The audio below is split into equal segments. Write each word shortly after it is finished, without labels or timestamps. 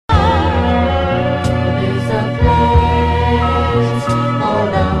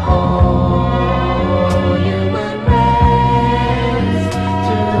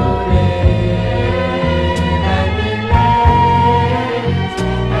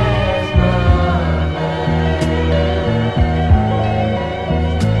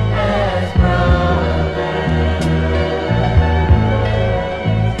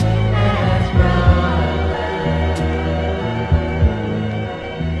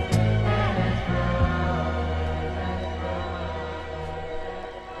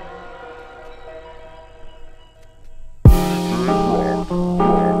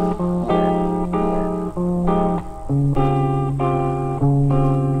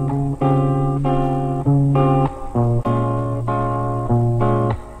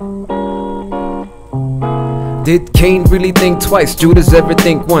Did Cain really think twice? Judas ever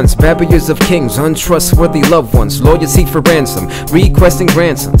think once? Barriers of kings, untrustworthy loved ones, loyalty for ransom, requesting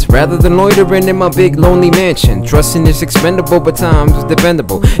grandsons, rather than loitering in my big lonely mansion. Trusting is expendable, but time's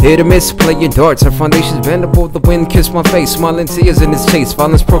dependable. Hit or miss, playing darts, our foundation's bendable. The wind kissed my face, smiling tears in its chase.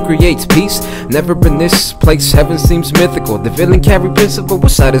 Violence procreates, peace never been this place. Heaven seems mythical, the villain carry principle.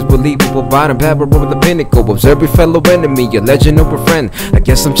 What side is believable? Bottom barrel over the pinnacle. Observe your fellow enemy, a legend or a friend. I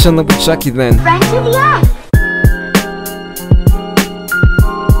guess I'm chilling with Chucky then. Friend to the earth.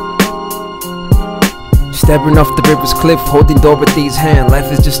 Staring off the river's cliff, holding Dorothy's hand. Life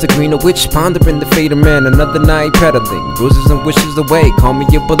is just a greener witch, pondering the fate of man. Another night peddling, bruises and wishes away. Call me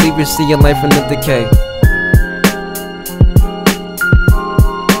a believer, seeing life in the decay.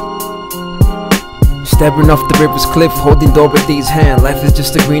 Staring off the river's cliff, holding Dorothy's hand. Life is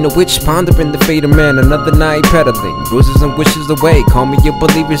just a greener witch, pondering the fate of man. Another night peddling, bruises and wishes away. Call me a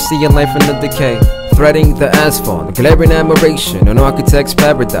believer, seeing life in the decay. Threading the asphalt, glaring admiration, an architect's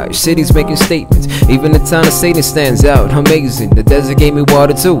paradise. Cities making statements, even the town of Satan stands out. Amazing, the desert gave me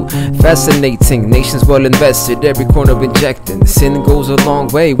water too. Fascinating, nations well invested, every corner injecting. The sin goes a long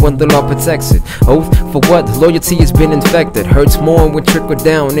way, one the law protects it. Oath for what? Loyalty has been infected. Hurts more when trickle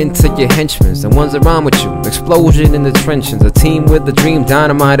down into your henchmen. The ones around with you, explosion in the trenches. A team with a dream,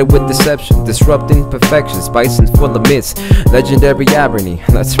 dynamited with deception. Disrupting perfection, spicing full of myths. Legendary irony,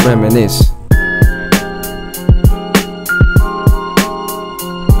 let's reminisce.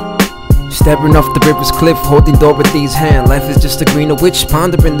 Staring off the river's cliff, holding Dorothy's hand. Life is just a greener witch,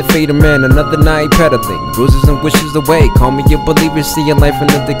 pondering the fate of man. Another night peddling, bruises and wishes away. Call me a believer, seeing life in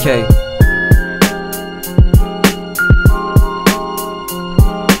the decay.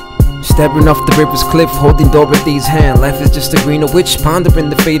 Staring off the river's cliff, holding Dorothy's hand. Life is just a greener witch, pondering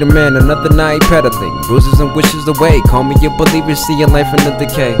the fate of man. Another night peddling, bruises and wishes away. Call me a believer, seeing life in the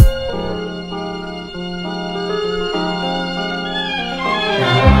decay.